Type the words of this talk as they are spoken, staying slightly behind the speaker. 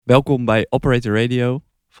Welkom bij Operator Radio.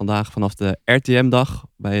 Vandaag vanaf de RTM-dag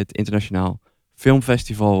bij het Internationaal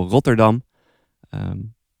Filmfestival Rotterdam.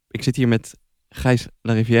 Ik zit hier met Gijs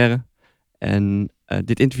Larivière. En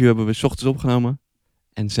dit interview hebben we 's ochtends opgenomen.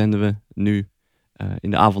 En zenden we nu in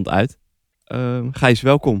de avond uit. Gijs,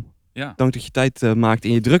 welkom. Ja. Dank dat je tijd maakt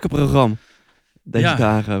in je drukke programma deze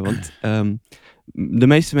dagen. Want de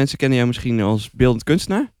meeste mensen kennen jou misschien als beeldend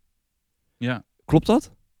kunstenaar. Ja. Klopt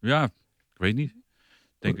dat? Ja, ik weet niet.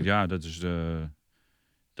 Ik denk, ja, dat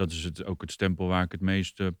is ook het stempel waar ik het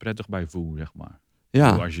meest prettig bij voel, zeg maar.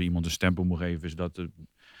 Ja. Als je iemand een stempel moet geven, is dat...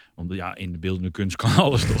 omdat in de beeldende kunst kan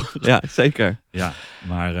alles toch? Ja, zeker. Ja,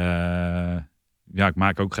 maar ik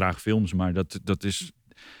maak ook graag films, maar dat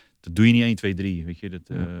doe je niet 1, 2, 3, weet je.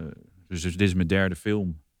 Dus dit is mijn derde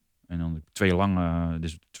film. En dan dit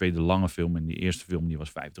is de tweede lange film. En die eerste film die was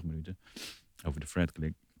 50 minuten. Over de Fred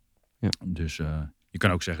Click. Ja. Dus je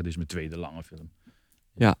kan ook zeggen, dit is mijn tweede lange film.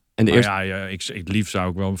 Ja, en de eerste... Het liefst zou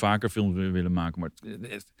ik wel vaker films willen maken, maar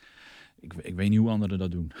ik weet niet hoe anderen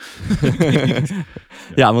dat doen.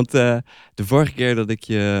 Ja, want de vorige keer dat ik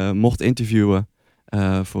je mocht interviewen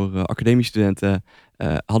voor academiestudenten,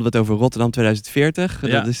 hadden we het over Rotterdam 2040. Ja.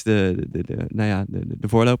 Dat is de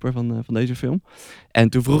voorloper van deze film. En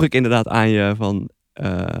toen vroeg ik inderdaad aan je van,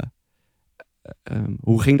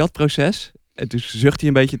 hoe ging dat proces? En toen zuchtte hij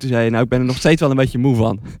een beetje, toen zei je, nou, ik ben er nog steeds wel een beetje moe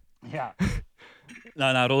van. Ja.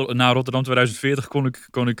 Na Rotterdam 2040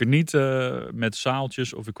 kon ik er niet met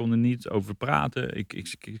zaaltjes of ik kon er niet over praten.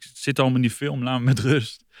 Ik zit allemaal in die film, laat me met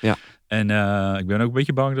rust. Ja. En ik ben ook een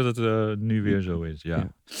beetje bang dat het nu weer zo is.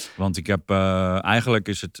 Ja. Want ik heb eigenlijk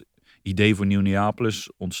is het idee voor Nieuw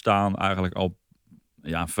Neapolis ontstaan eigenlijk al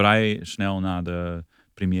vrij snel na de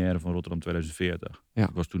première van Rotterdam 2040. Ja.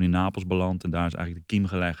 Ik was toen in Napels beland en daar is eigenlijk de kiem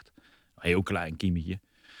gelegd. Een heel klein kiemetje.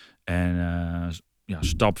 En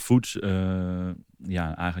stapvoets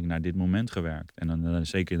eigenlijk naar dit moment gewerkt. En dan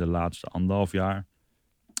zeker in de laatste 1,5 jaar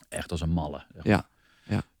echt als een malle. Zeg maar.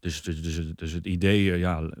 Ja. Dus het idee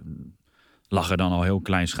lag er dan al heel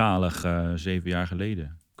kleinschalig 7 jaar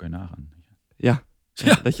geleden. Kan je nagaan. Ja.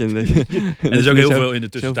 Dat je, en er is ook heel veel in de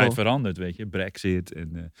tussentijd veranderd, weet je. Brexit.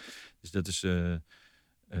 Dus dat is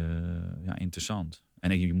interessant.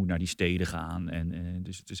 En je moet naar die steden gaan.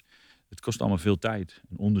 Dus het kost allemaal veel tijd.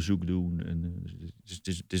 Een onderzoek doen.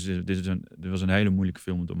 Dit was een hele moeilijke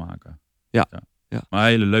film om te maken. Ja. Maar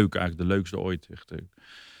hele leuk eigenlijk. De leukste ooit. Echt.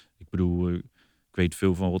 Ik bedoel, ik weet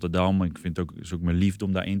veel van Rotterdam. Maar ik vind het is ook mijn liefde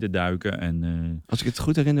om daarin te duiken. En, als ik het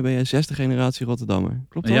goed herinner ben je 6e generatie Rotterdammer.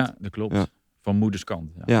 Klopt dat? Ja, dat klopt. Ja. Van moeders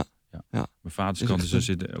kant. Ja. Mijn vaders kant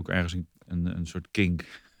zit ook ergens een soort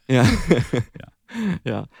kink. Ja.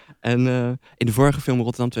 Ja. En in de vorige film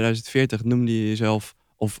Rotterdam 2040 noemde je jezelf...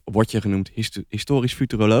 Of word je genoemd historisch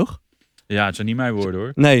futuroloog? Ja, het zijn niet mijn woorden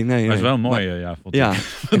hoor. Nee. Maar het is wel mooi,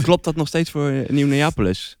 En klopt dat nog steeds voor Nieuw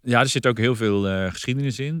Neapolis? Ja, er zit ook heel veel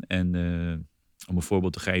geschiedenis in. En om een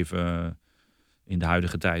voorbeeld te geven... in de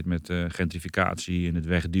huidige tijd met gentrificatie en het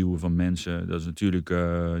wegduwen van mensen... dat is natuurlijk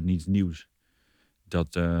niets nieuws.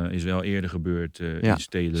 Dat is wel eerder gebeurd in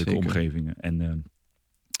stedelijke zeker. omgevingen.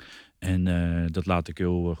 En dat laat ik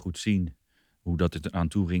heel goed zien. Hoe dat het aan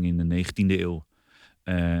toe ging in de 19e eeuw.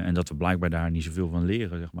 En dat we blijkbaar daar niet zoveel van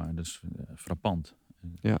leren, zeg maar. Dat is frappant.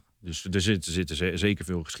 Ja. Dus er zit zeker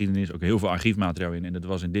veel geschiedenis, ook heel veel archiefmateriaal in. En dat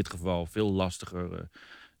was in dit geval veel lastiger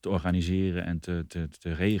te organiseren en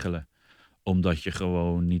te regelen. Omdat je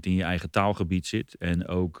gewoon niet in je eigen taalgebied zit. En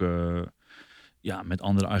ook met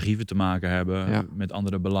andere archieven te maken hebben. Ja. Met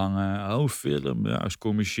andere belangen. Oh, film, is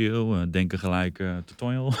commercieel. Denken gelijk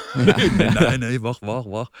tutorial. Ja. Nee, wacht.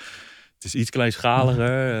 Het is iets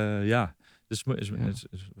kleinschaliger. Dus het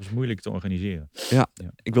was moeilijk te organiseren. Ja,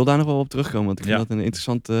 ik wil daar nog wel op terugkomen, want ik vind dat een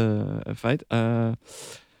interessant feit.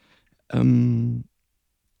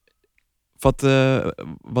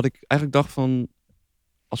 Wat ik eigenlijk dacht van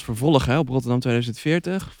als vervolg op Rotterdam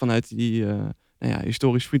 2040, vanuit die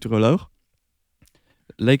historisch futuroloog,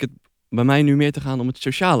 leek het bij mij nu meer te gaan om het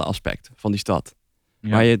sociale aspect van die stad. Ja.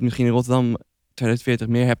 Waar je het misschien in Rotterdam 2040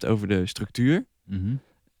 meer hebt over de structuur. Mm-hmm.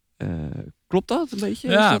 Klopt dat een beetje?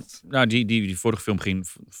 Ja, nou, die vorige film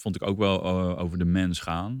vond ik ook wel over de mens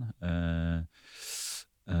gaan.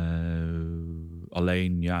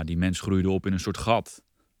 Alleen, die mens groeide op in een soort gat.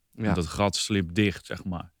 Ja. En dat gat slipt dicht, zeg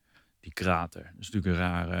maar. Die krater. Dat is natuurlijk een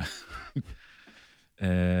rare...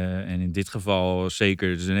 en in dit geval zeker,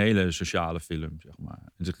 het is een hele sociale film, zeg maar.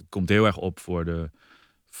 Het komt heel erg op voor de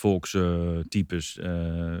volkstypes.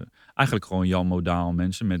 Eigenlijk gewoon Jan Modaal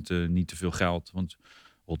mensen met niet te veel geld. Want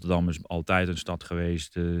Rotterdam is altijd een stad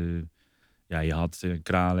geweest. Je had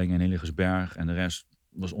Kraling en Hillegersberg en de rest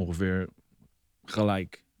was ongeveer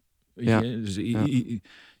gelijk. Weet je? Dus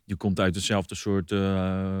je komt uit hetzelfde soort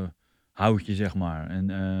houtje, zeg maar.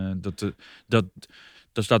 En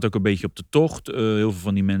dat staat ook een beetje op de tocht. Heel veel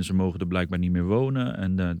van die mensen mogen er blijkbaar niet meer wonen.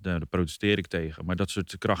 En daar protesteer ik tegen. Maar dat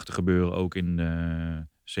soort krachten gebeuren ook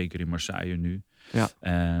zeker in Marseille nu.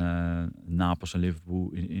 Ja. Napels en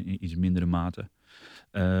Liverpool in iets mindere mate.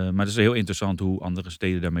 Maar het is heel interessant hoe andere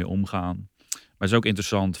steden daarmee omgaan. Maar het is ook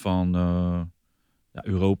interessant van...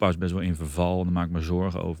 Europa is best wel in verval. Daar maak ik me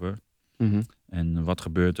zorgen over. Mhm. En wat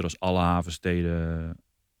gebeurt er als alle havensteden...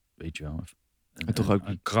 Weet je wel... En toch ook...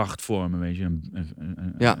 een kracht vormen, weet je.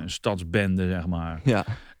 Een stadsbende, zeg maar. Ja.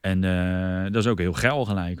 En dat is ook heel geil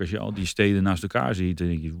gelijk. Als je al die steden naast elkaar ziet, dan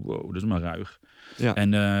denk je, wow, dat is maar ruig. Ja.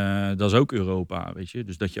 En dat is ook Europa, weet je.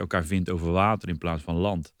 Dus dat je elkaar vindt over water in plaats van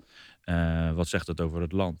land. Wat zegt dat over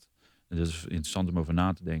het land? En dat is interessant om over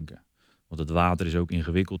na te denken. Want het water is ook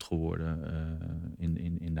ingewikkeld geworden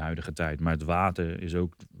in de huidige tijd. Maar het water is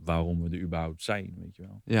ook waarom we er überhaupt zijn, weet je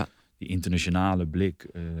wel. Ja. Die internationale blik,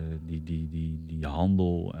 die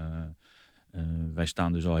handel. Wij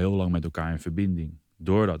staan dus al heel lang met elkaar in verbinding.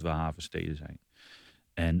 Doordat we havensteden zijn.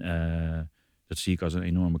 En dat zie ik als een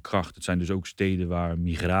enorme kracht. Het zijn dus ook steden waar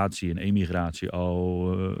migratie en emigratie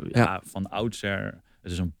al van oudsher...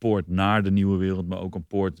 Het is een poort naar de nieuwe wereld, maar ook een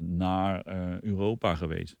poort naar Europa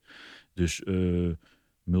geweest. Dus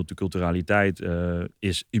multiculturaliteit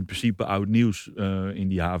is in principe oud nieuws in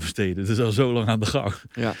die havensteden. Dat is al zo lang aan de gang.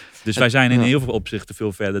 Ja. Dus wij zijn in heel veel opzichten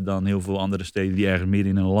veel verder dan heel veel andere steden die ergens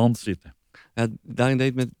midden in een land zitten. Ja, daarin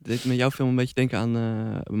deed met jouw film een beetje denken aan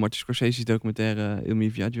Martin Scorsese's documentaire Il mio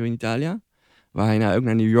viaggio in Italia. Waar hij nou ook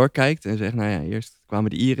naar New York kijkt en zegt, nou ja, eerst kwamen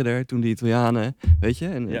de Ieren er, toen de Italianen, weet je.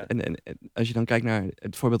 En als je dan kijkt naar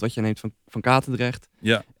het voorbeeld wat je neemt van Katendrecht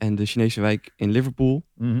en de Chinese wijk in Liverpool,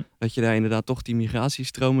 dat je daar inderdaad toch die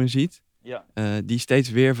migratiestromen ziet, die steeds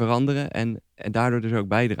weer veranderen en daardoor dus ook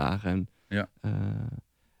bijdragen. En,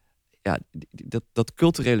 dat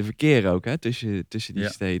culturele verkeer ook, hè, tussen die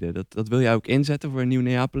steden, dat wil jij ook inzetten voor een nieuw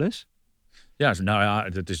Neapolis? Ja, nou ja,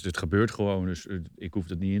 het gebeurt gewoon. Dus ik hoef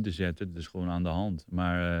dat niet in te zetten. Het is gewoon aan de hand.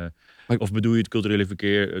 Maar of bedoel je het culturele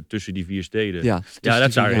verkeer tussen die 4 steden? Ja,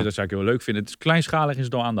 dat zou ik heel leuk vinden. Het is kleinschalig is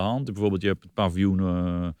het al aan de hand. Bijvoorbeeld, je hebt het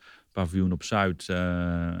paviljoen op Zuid.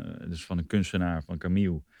 Dus van een kunstenaar, van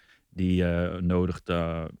Camille. Die nodigt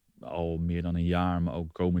al meer dan een jaar, maar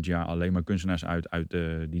ook komend jaar alleen maar kunstenaars uit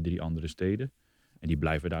die 3 andere steden. En die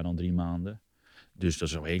blijven daar dan 3 maanden. Dus dat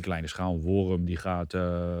is op een hele kleine schaal. Worm, die gaat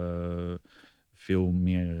veel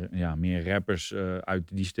meer rappers uit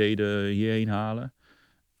die steden hierheen halen.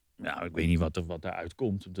 Nou, ik weet niet wat daaruit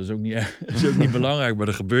komt. Dat is ook niet belangrijk, maar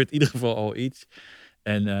er gebeurt in ieder geval al iets.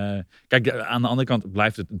 En kijk, aan de andere kant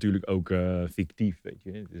blijft het natuurlijk ook fictief, weet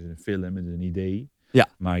je. Het is een film, het is een idee. Ja.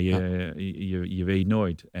 Maar je weet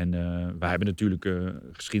nooit. En wij hebben natuurlijk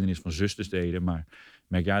geschiedenis van zustersteden, maar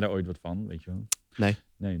merk jij daar ooit wat van, weet je wel?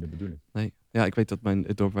 Nee, dat bedoel ik. Nee. Ja, ik weet dat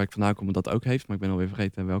het dorp waar ik vandaan kom dat ook heeft, maar ik ben alweer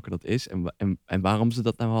vergeten welke dat is en waarom ze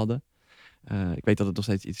dat nou hadden. Ik weet dat het nog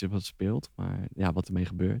steeds iets is wat speelt, maar ja, wat ermee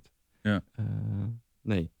gebeurt. Ja.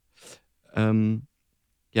 Nee.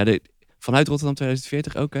 Vanuit Rotterdam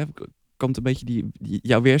 2040 ook, hè, komt een beetje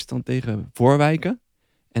jouw weerstand tegen voorwijken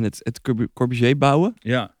en het Corbusier bouwen.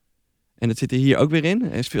 Ja. En dat zit er hier ook weer in.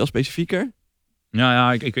 Het is veel specifieker.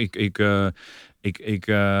 Ja, ik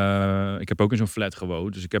heb ook in zo'n flat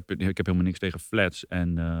gewoond, dus ik heb helemaal niks tegen flats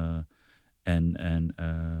en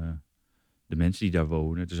de mensen die daar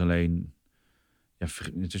wonen. Het is alleen,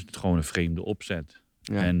 het is gewoon een vreemde opzet.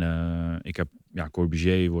 Ja. En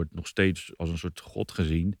Corbusier wordt nog steeds als een soort god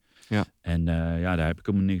gezien. Ja. En daar heb ik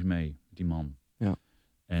helemaal niks mee, die man. Ja.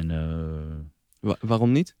 En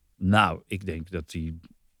waarom niet? Nou, ik denk dat hij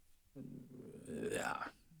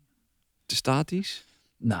te statisch.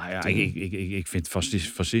 Nou ja, ik vind het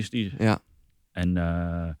fascistisch. Ja. En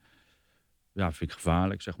vind ik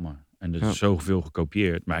gevaarlijk, zeg maar. En er is zoveel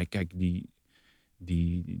gekopieerd. Maar kijk,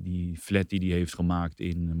 die flat die hij heeft gemaakt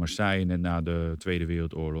in Marseille net na de Tweede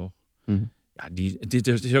Wereldoorlog. Mm-hmm. Ja, dit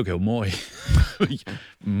is ook heel mooi.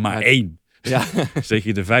 Maar 1. Ja. Zet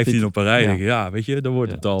je er 15 op een rij. Ja, weet je, dan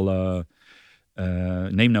wordt het al...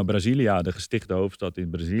 neem nou Brasilia, de gestichte hoofdstad in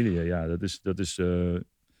Brazilië. Ja, dat is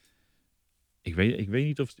ik weet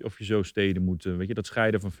niet of je zo steden moet... weet je, dat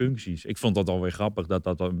scheiden van functies. Ik vond dat alweer grappig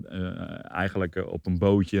dat dan eigenlijk op een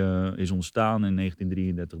bootje is ontstaan in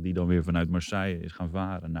 1933... die dan weer vanuit Marseille is gaan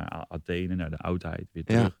varen naar Athene, naar de oudheid, weer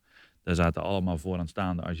terug. Ja. Daar zaten allemaal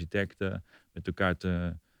vooraanstaande architecten met elkaar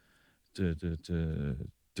te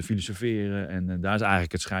filosoferen. En daar is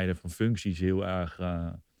eigenlijk het scheiden van functies heel erg...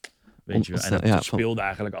 weet je, en dat speelde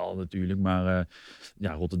eigenlijk al natuurlijk. Maar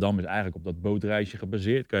Rotterdam is eigenlijk op dat bootreisje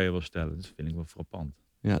gebaseerd, kan je wel stellen. Dat vind ik wel frappant.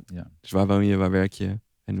 Ja. Dus waar woon je, waar werk je?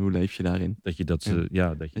 En hoe leef je daarin? Dat je dat,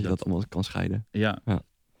 Dat je dat allemaal kan scheiden. Ja.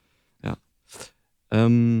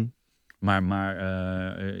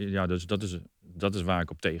 Maar dus dat is waar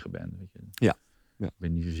ik op tegen ben. Weet je. Ja. Ik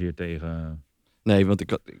ben niet zozeer tegen... Nee, want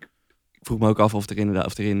ik vroeg me ook af of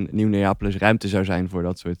er in Nieuw-Neapels ruimte zou zijn voor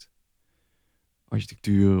dat soort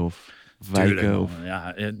architectuur of wijken.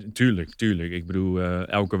 Tuurlijk, tuurlijk. Ik bedoel,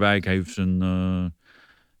 elke wijk heeft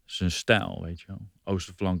zijn stijl, weet je wel.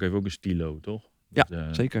 Oosterflank heeft ook een stilo, toch?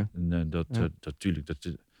 Ja, zeker.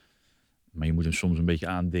 Maar je moet hem soms een beetje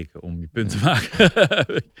aandikken om je punt te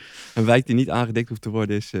maken. Een wijk die niet aangedikt hoeft te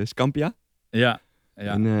worden is Scampia. Ja.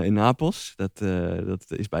 In Napels. Dat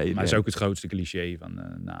is bij... Maar het is ook het grootste cliché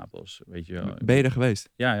van Napels, weet je wel. Ben je er geweest?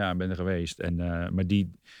 Ja, ik ben er geweest.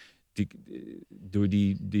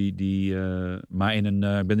 Maar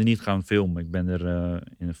ik ben er niet gaan filmen. Ik ben er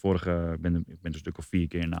in het vorige, ik ben een stuk of 4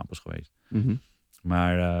 keer in Napels geweest. Mm-hmm.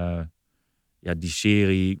 Maar die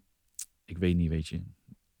serie, ik weet niet, weet je.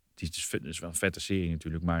 Het is wel een vette serie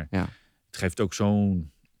natuurlijk, maar het geeft ook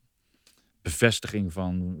zo'n bevestiging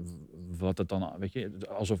van wat het dan, weet je,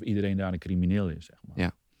 alsof iedereen daar een crimineel is, zeg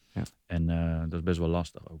maar. Ja. En dat is best wel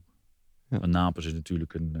lastig ook. Ja. Want Napels is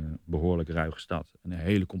natuurlijk een behoorlijk ruige stad. Een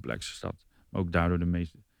hele complexe stad. Maar ook daardoor de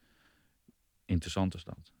meest interessante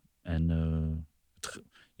stad. En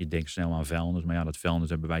je denkt snel aan vuilnis. Maar dat vuilnis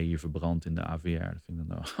hebben wij hier verbrand in de AVR. Dat vind ik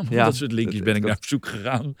dan dat soort linkjes ben ik naar op zoek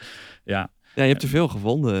gegaan. Ja, je hebt er veel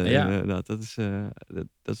gevonden. Ja. Dat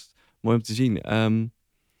is mooi om te zien.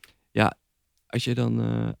 Als je dan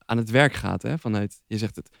aan het werk gaat, je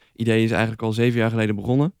zegt het idee is eigenlijk al 7 jaar geleden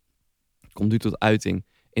begonnen. Het komt nu tot uiting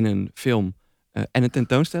in een film en een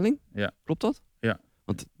tentoonstelling. Ja. Klopt dat? Ja.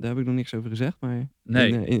 Want daar heb ik nog niks over gezegd, maar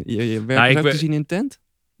nee. je werk is ook te zien in tent?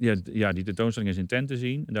 Ja, die tentoonstelling is in tent te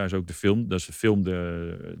zien. Daar is ook de film. Dat is de film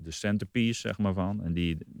de centerpiece, zeg maar, van.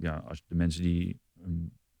 En als de mensen die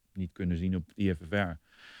hem niet kunnen zien op het IFFR,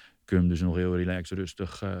 kun je hem dus nog heel relaxed,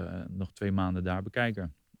 rustig nog 2 maanden daar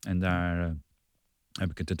bekijken. En daar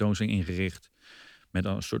heb ik een tentoonstelling ingericht met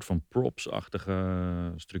een soort van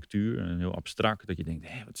props-achtige structuur. En heel abstract, dat je denkt,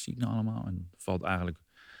 hé, wat zie ik nou allemaal? En het valt eigenlijk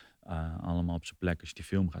allemaal op zijn plek als je die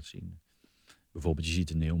film gaat zien. Bijvoorbeeld, je ziet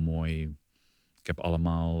een heel mooi... Ik heb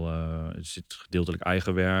allemaal... er zit gedeeltelijk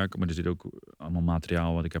eigen werk, maar er zit ook allemaal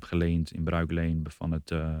materiaal wat ik heb geleend in bruikleen van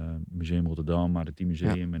het Museum Rotterdam, Maritiem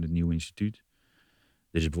Museum en het Nieuwe Instituut.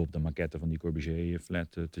 Dit is bijvoorbeeld de maquette van die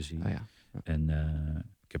Corbusier-flat te zien. Ja. En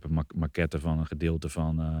ik heb een maquette van een gedeelte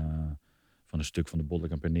van een stuk van de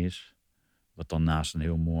Bottelijk en Pernis. Wat dan naast een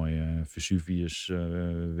heel mooi Vesuvius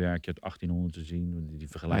werkje uit 1800 te zien. Die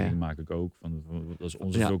vergelijking maak ik ook. Dat is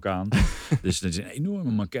onze vulkaan. Dus dat is een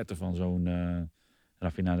enorme maquette van zo'n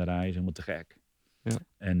raffinaderij. Is helemaal te gek. Ja.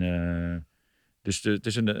 En dus het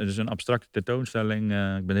is een abstracte tentoonstelling.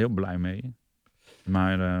 Ik ben er heel blij mee.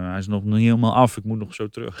 Maar hij is nog niet helemaal af. Ik moet nog zo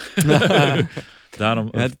terug.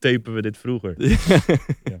 Daarom tapen we dit vroeger.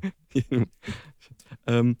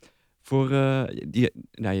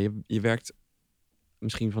 Je werkt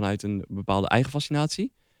misschien vanuit een bepaalde eigen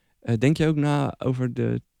fascinatie. Denk je ook na over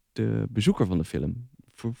de bezoeker van de film?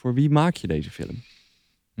 Voor wie maak je deze film?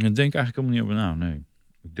 Ik denk eigenlijk helemaal niet over na, nee.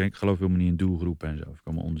 Ik geloof helemaal niet in doelgroepen en zo. Dat is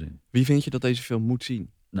allemaal onzin. Wie vind je dat deze film moet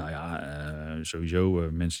zien? Nou ja,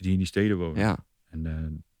 sowieso mensen die in die steden wonen. Ja.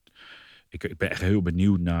 En ik ben echt heel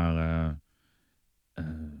benieuwd naar...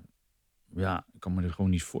 ik kan me er gewoon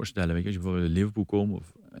niet voorstellen. Weet je, als je bijvoorbeeld in Liverpool komt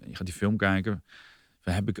of je gaat die film kijken...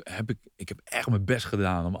 Ik heb echt mijn best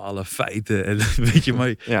gedaan om alle feiten en weet je, maar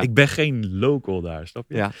ik ben geen local daar, snap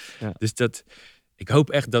je? Ja. Dus ik hoop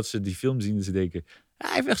echt dat ze die film zien en ze denken,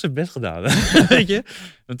 hij heeft echt zijn best gedaan, weet je?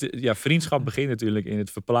 Want vriendschap begint natuurlijk in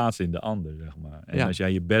het verplaatsen in de ander, zeg maar. En als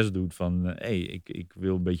jij je best doet van, ik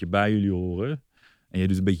wil een beetje bij jullie horen en je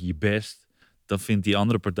doet een beetje je best, dan vindt die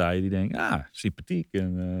andere partij die denkt, sympathiek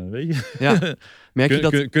en weet je. Ja. Merk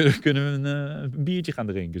je kunnen we een biertje gaan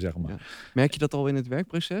drinken, zeg maar. Ja. Merk je dat al in het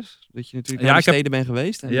werkproces? Dat je natuurlijk naar de steden bent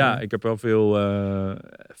geweest? En, ik heb wel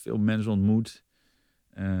veel mensen ontmoet.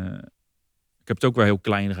 Ik heb het ook wel heel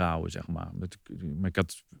klein gehouden, zeg maar. Maar ik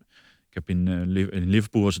heb in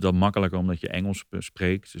Liverpool was het dan makkelijker omdat je Engels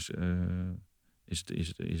spreekt. Dus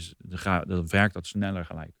dan werkt dat sneller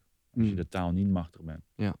gelijk. Als je de taal niet machtig bent.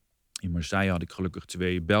 Ja. In Marseille had ik gelukkig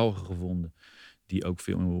 2 Belgen gevonden die ook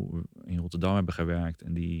veel in Rotterdam hebben gewerkt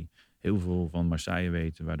en die heel veel van Marseille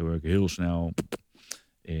weten, waardoor ik heel snel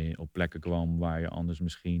op plekken kwam waar je anders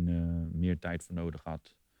misschien meer tijd voor nodig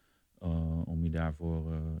had om je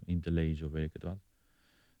daarvoor in te lezen of weet ik het wat.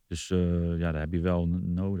 Dus dat heb je wel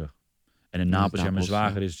nodig. En in Napels, mijn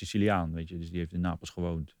zwager is Siciliaan, weet je, dus die heeft in Napels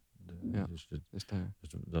gewoond. Dus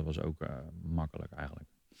dat was ook makkelijk eigenlijk.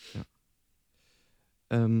 Ja.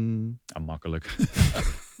 Makkelijk.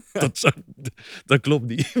 dat klopt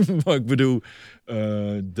niet. Maar ik bedoel,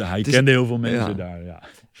 hij kende heel veel mensen daar. Ja.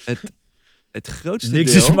 Het grootste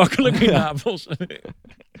Niks deel... is makkelijk in Napels.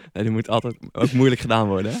 Nee, die moet altijd ook moeilijk gedaan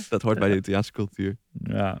worden. Hè? Dat hoort bij de Italiaanse cultuur.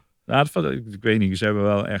 Ja. Ik weet niet. Ze hebben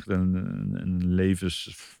wel echt een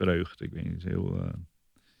levensvreugd. Ik weet niet. Heel,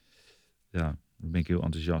 daar ben ik heel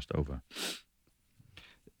enthousiast over.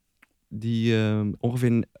 Die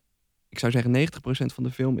ongeveer, ik zou zeggen 90% van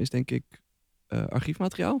de film is denk ik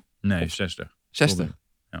archiefmateriaal? Nee, Of 60. 60?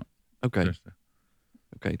 Ja. Oké,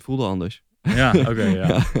 het voelde anders. Ja, oké.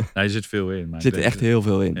 Ja. Nee, er zit veel in. Maar Er zit er echt heel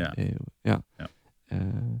veel in. Ja. Ja.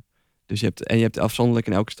 Dus je hebt afzonderlijk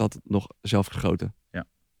in elke stad nog zelf geschoten.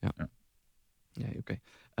 Ja. Nee, oké.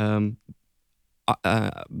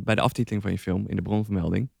 Bij de aftiteling van je film, in de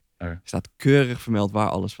bronvermelding, staat keurig vermeld waar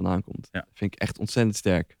alles vandaan komt. Ja. Vind ik echt ontzettend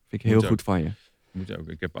sterk. Vind ik heel goed van je. Moet ook.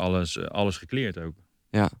 Ik heb alles gekleerd ook.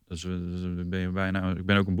 Ja. Dus ben je bijna. Ik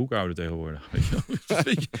ben ook een boekhouder tegenwoordig. Weet je wel?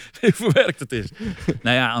 Weet je hoe verwerkt het is?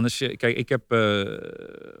 Nou ja, anders. Kijk, ik heb.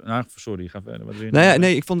 Sorry, ga verder. Wat wil je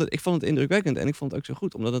Nee, ik vond het indrukwekkend en ik vond het ook zo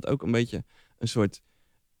goed, omdat het ook een beetje een soort.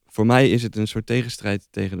 Voor mij is het een soort tegenstrijd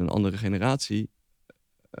tegen een andere generatie.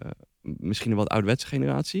 Misschien een wat ouderwetse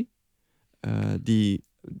generatie. Die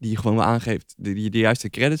gewoon wel aangeeft, die de juiste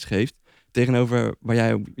credits geeft. Tegenover waar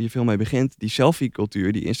jij je film mee begint, die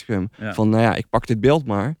selfie-cultuur, die Instagram. Ja. Van, nou ja, ik pak dit beeld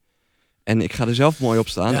maar. En ik ga er zelf mooi op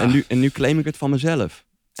staan. Ja. En nu claim ik het van mezelf.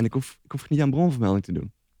 En ik hoef niet aan bronvermelding te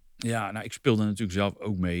doen. Ja, nou, ik speelde natuurlijk zelf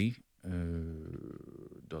ook mee.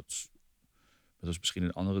 Dat is misschien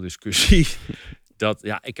een andere discussie.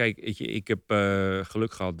 Ik heb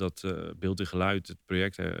geluk gehad dat Beeld en Geluid het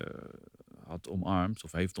project had omarmd,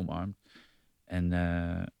 of heeft omarmd. En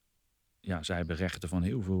zij hebben rechten van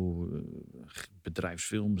heel veel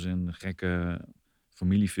bedrijfsfilms en gekke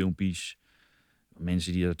familiefilmpjes.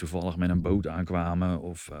 Mensen die er toevallig met een boot aankwamen.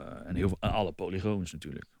 En heel veel, alle polygoons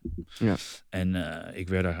natuurlijk. Ja. En ik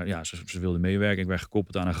werd er, ze wilden meewerken. Ik werd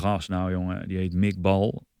gekoppeld aan een gast. Nou jongen, die heet Mick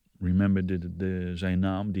Bal. Remember zijn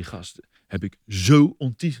naam. Die gast heb ik zo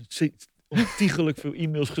ontiegelijk veel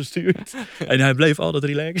e-mails gestuurd. En hij bleef altijd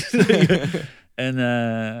relaxed. En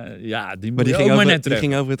die moet ook maar net die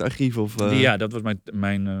ging over het archief? Of, dat was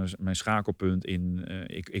mijn schakelpunt in.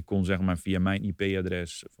 Ik kon zeg maar via mijn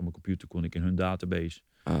IP-adres van mijn computer kon ik in hun database.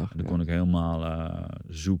 En dan kon ik helemaal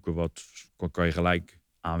zoeken wat kan je gelijk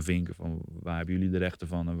aanvinken van waar hebben jullie de rechten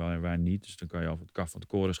van en waar niet. Dus dan kan je al het kaf van de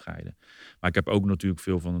koren scheiden. Maar ik heb ook natuurlijk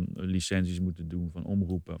veel van licenties moeten doen van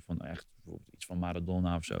omroepen, van echt bijvoorbeeld iets van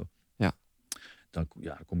Maradona of zo. Ja. Dan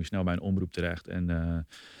kom je snel bij een omroep terecht en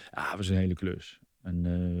dat was een hele klus.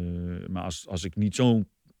 Maar als ik niet zo'n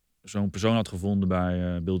persoon had gevonden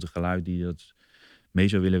bij Beeld en Geluid die dat mee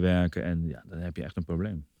zou willen werken, en dan heb je echt een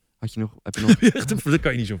probleem. Heb je nog... Dan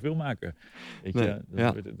kan je niet zoveel maken. Weet je?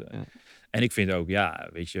 Ja. En ik vind ook,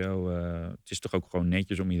 weet je wel, het is toch ook gewoon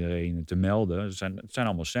netjes om iedereen te melden. Het zijn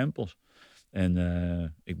allemaal samples.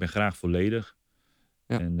 En ik ben graag volledig.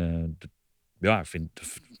 Ja. En ik vind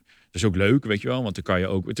het is ook leuk, weet je wel. Want dan kan je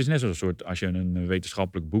ook, het is net zo'n soort, als je een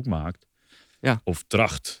wetenschappelijk boek maakt. Ja. Of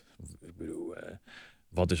tracht. Ik bedoel,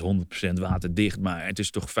 wat is 100% waterdicht? Maar het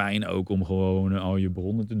is toch fijn ook om gewoon al je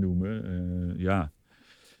bronnen te noemen. Ja.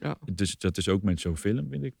 Dus dat is ook met zo'n film,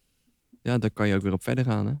 vind ik. Ja, daar kan je ook weer op verder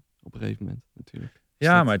gaan, hè? Op een gegeven moment, natuurlijk.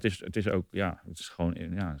 Ja, maar het is ook, het is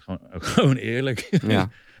gewoon eerlijk. Ja.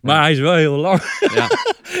 Maar hij is wel heel lang.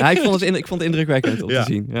 Ja, ik vond het indrukwekkend om te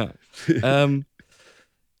zien.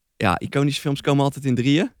 Ja. Iconische films komen altijd in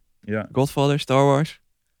drieën. Ja. Godfather, Star Wars.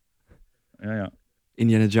 Ja.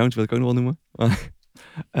 Indiana Jones wil ik ook nog wel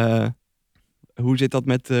noemen. Hoe zit dat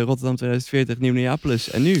met Rotterdam 2040, Nieuw Neapolis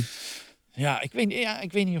en nu? Ja,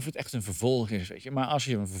 ik weet niet of het echt een vervolg is, weet je. Maar als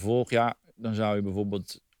je een vervolg, dan zou je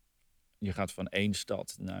bijvoorbeeld... Je gaat van 1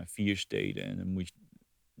 stad naar 4 steden. En dan moet je,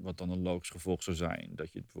 wat dan een logisch gevolg zou zijn,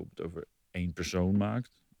 dat je het bijvoorbeeld over 1 persoon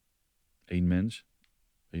maakt. 1 mens.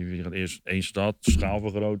 Je gaat eerst 1 stad,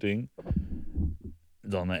 schaalvergroting.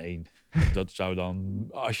 Dan naar 1. Dat zou dan,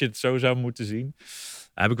 als je het zo zou moeten zien.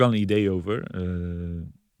 Daar heb ik wel een idee over.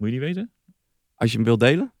 Moet je die weten? Als je hem wilt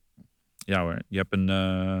delen? Ja hoor. Je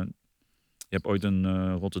hebt ooit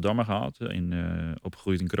een Rotterdammer gehad.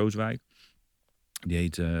 Opgegroeid in Krooswijk. Die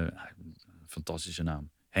heet, fantastische naam,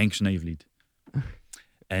 Henk Sneevliet.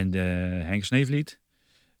 En Henk Sneevliet,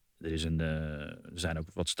 er zijn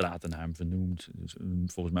ook wat straten naar hem vernoemd. Dus,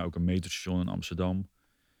 volgens mij ook een metrostation in Amsterdam.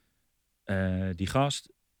 Die gast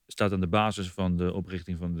staat aan de basis van de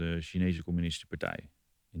oprichting van de Chinese Communistische Partij.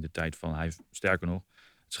 In de tijd van, sterker nog,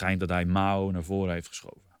 het schijnt dat hij Mao naar voren heeft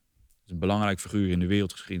geschoven. is een belangrijk figuur in de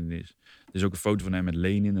wereldgeschiedenis. Er is ook een foto van hem met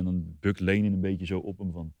Lenin. En dan bukt Lenin een beetje zo op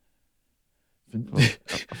hem van...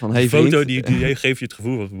 Van Die hey, foto vriend. die geeft je het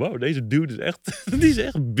gevoel van... Wow, deze dude is echt... die is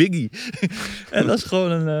echt biggie. En dat is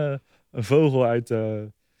gewoon een vogel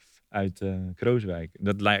uit Krooswijk.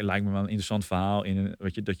 Dat lijkt me wel een interessant verhaal.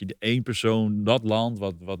 Dat je de één persoon, dat land...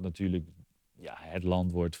 wat natuurlijk het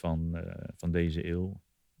land wordt van deze eeuw.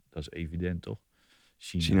 Dat is evident, toch?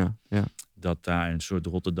 China, ja. Dat daar een soort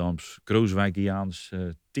Rotterdams, Krooswijkiaans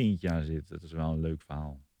tintje aan zit. Dat is wel een leuk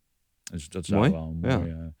verhaal. Dus dat zou Mooi, wel een ja.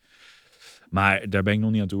 mooie... Maar daar ben ik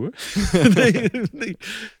nog niet aan toe, hoor.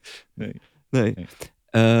 Nee.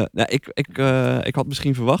 Ik had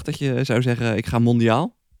misschien verwacht dat je zou zeggen, ik ga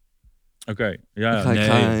mondiaal. Oké,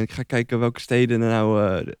 Ik ga kijken welke steden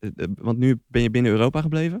want nu ben je binnen Europa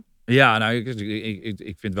gebleven. Ja, nou,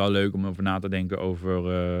 ik vind het wel leuk om over na te denken over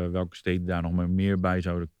welke steden daar nog maar meer bij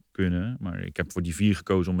zouden kunnen. Maar ik heb voor die 4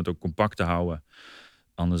 gekozen om het ook compact te houden.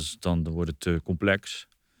 Anders dan wordt het te complex,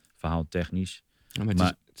 verhaaltechnisch. Ja,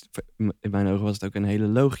 maar in mijn ogen was het ook een hele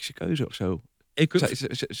logische keuze of zo.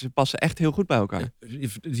 Ze passen echt heel goed bij elkaar.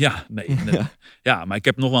 Ja, nee. Ja, maar ik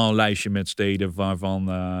heb nog wel een lijstje met steden waarvan...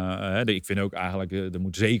 ik vind ook eigenlijk, er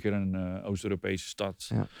moet zeker een Oost-Europese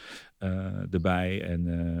stad erbij. En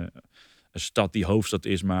een stad die hoofdstad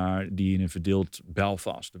is, maar die in een verdeeld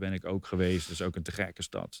Belfast. Daar ben ik ook geweest. Dat is ook een te gekke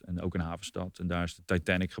stad. En ook een havenstad. En daar is de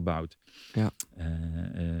Titanic gebouwd. Ja.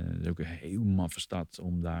 Dat is ook een heel maffe stad.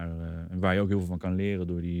 Waar je ook heel veel van kan leren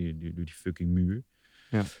door die fucking muur.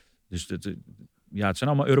 Ja. Dus het zijn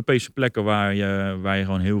allemaal Europese plekken waar je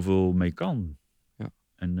gewoon heel veel mee kan. Ja.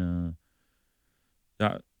 En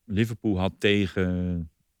Liverpool had tegen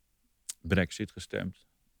Brexit gestemd.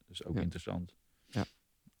 Dat is ook interessant. Ja.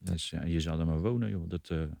 Dus je zou er maar wonen, joh. Dat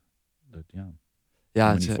kan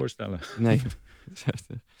Ja, me niet voorstellen. Nee.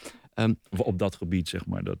 Op dat gebied, zeg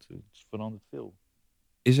maar. Dat verandert veel.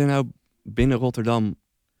 Is er nou binnen Rotterdam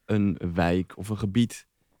een wijk of een gebied...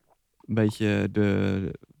 een beetje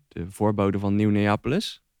de voorbode van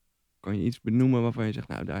Nieuw-Neapolis? Kan je iets benoemen waarvan je zegt...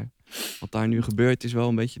 nou, wat daar nu gebeurt is wel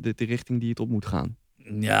een beetje de richting die het op moet gaan?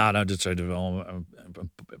 Ja, nou, dat zijn er wel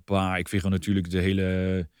een paar. Ik vind gewoon natuurlijk de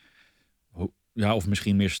hele... of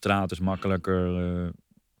misschien meer straat is makkelijker.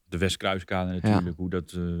 De Westkruiskade natuurlijk. Ja.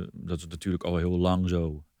 Dat is natuurlijk al heel lang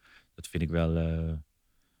zo. Dat vind ik wel...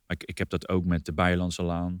 ik heb dat ook met de Bijlandse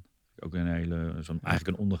Laan. Ook een eigenlijk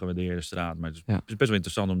een ondergewaardeerde straat. Maar het is best wel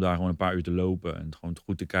interessant om daar gewoon een paar uur te lopen. En gewoon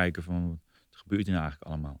goed te kijken van... wat gebeurt hier nou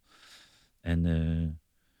eigenlijk allemaal? En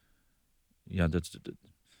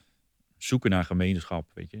zoeken naar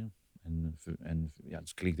gemeenschap, weet je. En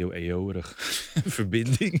het klinkt heel eeuwig.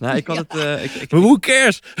 Verbinding. Nou, ik had het... Maar who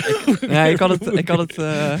cares? Ik had het...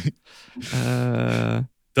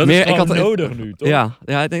 dat is gewoon nodig nu, toch? Ja,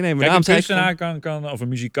 nee, maar kijk, een kunstenaar kan, of een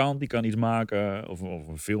muzikant, die kan iets maken, of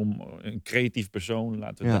een film, een creatief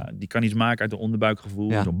persoon, die kan iets maken uit een onderbuikgevoel.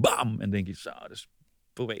 Ja. Zo bam! En denk je, zo, dat is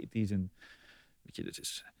poëtisch. En weet je, dat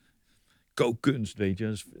is kookkunst, weet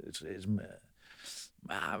je.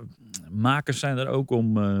 Maar makers zijn er ook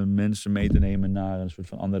om mensen mee te nemen naar een soort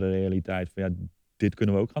van andere realiteit. Van dit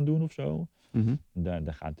kunnen we ook gaan doen of zo. Mm-hmm.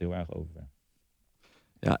 Daar gaat het heel erg over.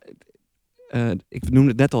 Ja, ik noemde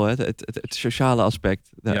het net al, het sociale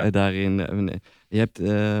aspect daarin. Je hebt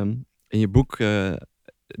in je boek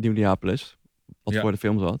Nieuw-Neapolis, wat voor de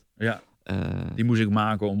film zat. Ja, die moest ik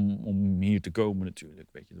maken om hier te komen natuurlijk.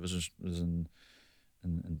 Weet je. Dat was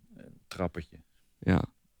een trappetje. Ja.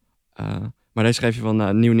 Maar daar schreef je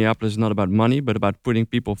van, Nieuw-Neapolis is not about money, but about putting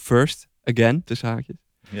people first, again, tussen haakjes.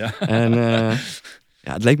 Ja. En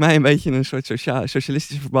het leek mij een beetje een soort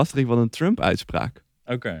socialistische verbastering van een Trump-uitspraak.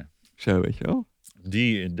 Oké. Zo, weet je wel.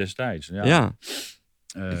 Die destijds, ja. Ja.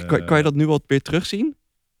 Kan je dat nu wel weer terugzien?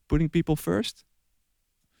 Putting people first?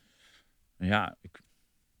 Ja,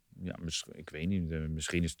 ik weet niet.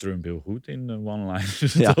 Misschien is Trump heel goed in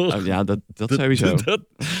one-liners. Ja, dat sowieso.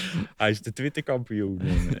 Hij is de Twitter-kampioen.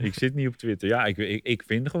 Ik zit niet op Twitter. Ja, ik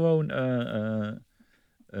vind gewoon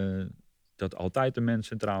dat altijd de mens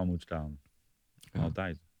centraal moet staan. Ja.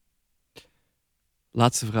 Altijd.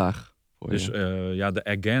 Laatste vraag. Dus de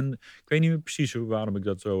again. Ik weet niet meer precies waarom ik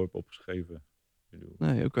dat zo heb opgeschreven.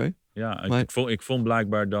 Nee, oké. Ja, maar ik vond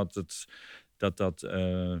blijkbaar dat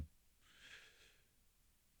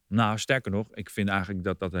nou, sterker nog, ik vind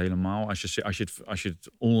eigenlijk dat helemaal... Als je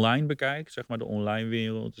het online bekijkt, zeg maar de online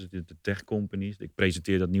wereld, dus de tech companies. Ik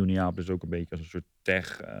presenteer dat Nieuw-Neapolis ook een beetje als een soort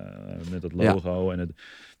tech met dat logo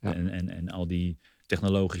en al die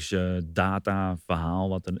technologische data verhaal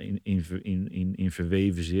wat er in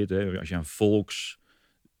verweven zit. Hè. Als je aan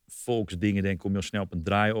volksdingen denk, kom je al snel op een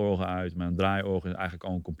draaiorgel uit. Maar een draaiorgel is eigenlijk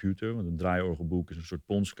al een computer. Want een draaiorgelboek is een soort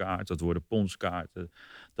ponskaart. Dat worden ponskaarten.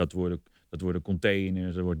 Dat worden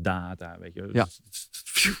containers. Dat wordt data. Weet je. Ja.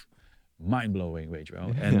 Mindblowing, weet je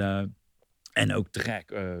wel. Ja. En ook te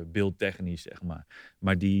gek, beeldtechnisch, zeg maar.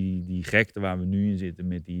 Maar die gekte waar we nu in zitten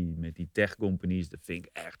met die tech companies, dat vind ik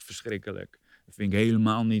echt verschrikkelijk. Dat vind ik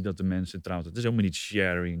helemaal niet dat de mensen trouwens... Het is helemaal niet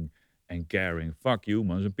sharing en caring. Fuck you, man.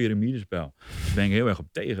 Het is een piramidespel. Daar ben ik heel erg op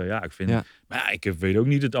tegen. Ja, ik vind... Ja. Maar ja, ik weet ook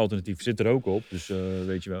niet het alternatief. Ik zit er ook op, dus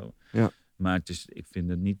weet je wel. Ja. Maar ik vind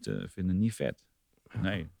het niet vet.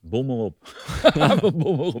 Nee, bom erop.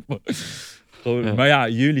 Bom erop. Gewoon, Ja. Maar ja,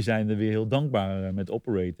 jullie zijn er weer heel dankbaar met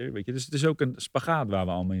Operator. Weet je? Dus het is ook een spagaat waar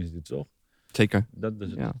we allemaal in zitten, toch? Zeker. Dat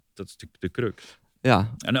Ja. is de crux.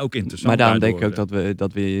 Ja. En ook interessant. Maar daarom denk ik ook daardoor,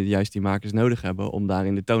 dat we juist die makers nodig hebben om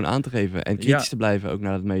daarin de toon aan te geven. En kritisch te blijven ook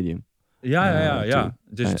naar het medium. Ja.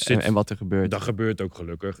 Dus het zit, en wat er gebeurt. dat gebeurt ook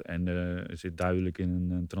gelukkig. En het zit duidelijk in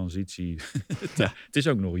een transitie. Het is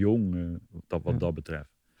ook nog jong, wat dat betreft.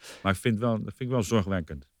 Maar dat vind ik wel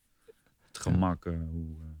zorgwekkend. Het gemak,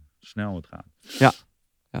 hoe snel het gaat.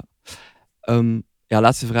 Ja.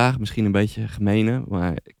 Laatste vraag. Misschien een beetje gemene.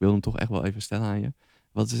 Maar ik wil hem toch echt wel even stellen aan je.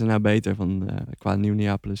 Wat is er nou beter qua Nieuw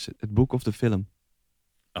Neapolis? Het boek of de film?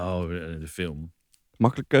 Oh, de film.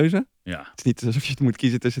 Makkelijke keuze? Ja. Het is niet alsof je het moet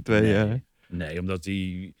kiezen tussen twee. Nee, omdat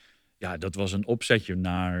dat was een opzetje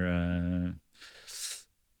naar...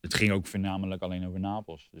 het ging ook voornamelijk alleen over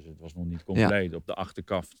Napels. Dus het was nog niet compleet. Ja. Op de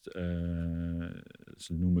achterkaft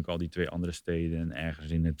noem ik al die 2 andere steden en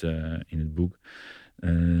ergens in het boek.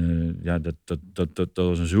 Dat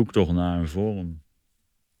was een zoektocht naar een vorm.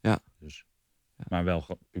 Ja. Dus, maar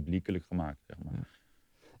wel publiekelijk gemaakt, zeg maar. Ja.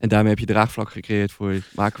 En daarmee heb je draagvlak gecreëerd voor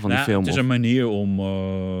het maken van de film? Het is een manier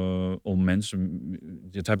om mensen...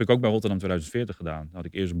 Dat heb ik ook bij Rotterdam 2040 gedaan. Dan had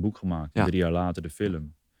ik eerst een boek gemaakt. En 3 jaar later de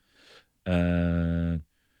film.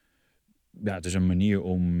 Het is een manier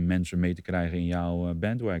om mensen mee te krijgen in jouw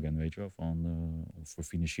bandwagon, weet je wel. Voor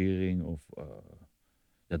financiering of...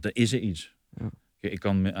 dan is er iets. Ja. Ik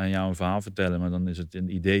kan aan jou een verhaal vertellen, maar dan is het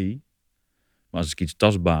een idee. Maar als ik iets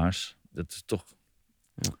tastbaars, dat is toch...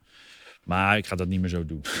 Ja. Maar ik ga dat niet meer zo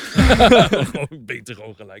doen. Beter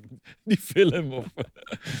gewoon gelijk die film.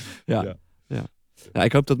 Ja.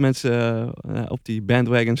 Ik hoop dat mensen op die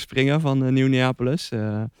bandwagon springen van Nieuw Neapolis.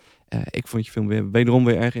 Ik vond je film wederom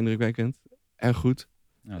weer erg indrukwekkend. Erg goed.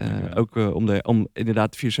 Ja, ook om inderdaad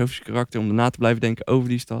het filosofische karakter, om na te blijven denken over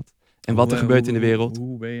die stad. En wat er gebeurt in de wereld.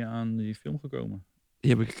 Hoe ben je aan die film gekomen?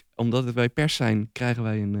 Omdat wij pers zijn, krijgen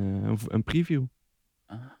wij een preview.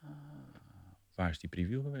 Waar is die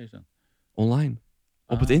preview geweest dan? Online.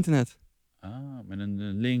 Op het internet. Met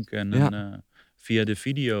een link en via de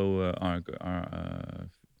video.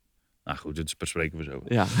 Nou goed, dat bespreken we zo.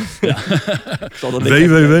 Ja.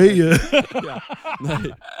 www.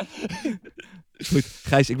 Nee. Goed.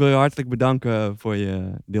 Gijs, ik wil je hartelijk bedanken voor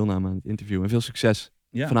je deelname aan het interview. En veel succes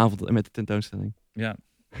vanavond met de tentoonstelling. Ja.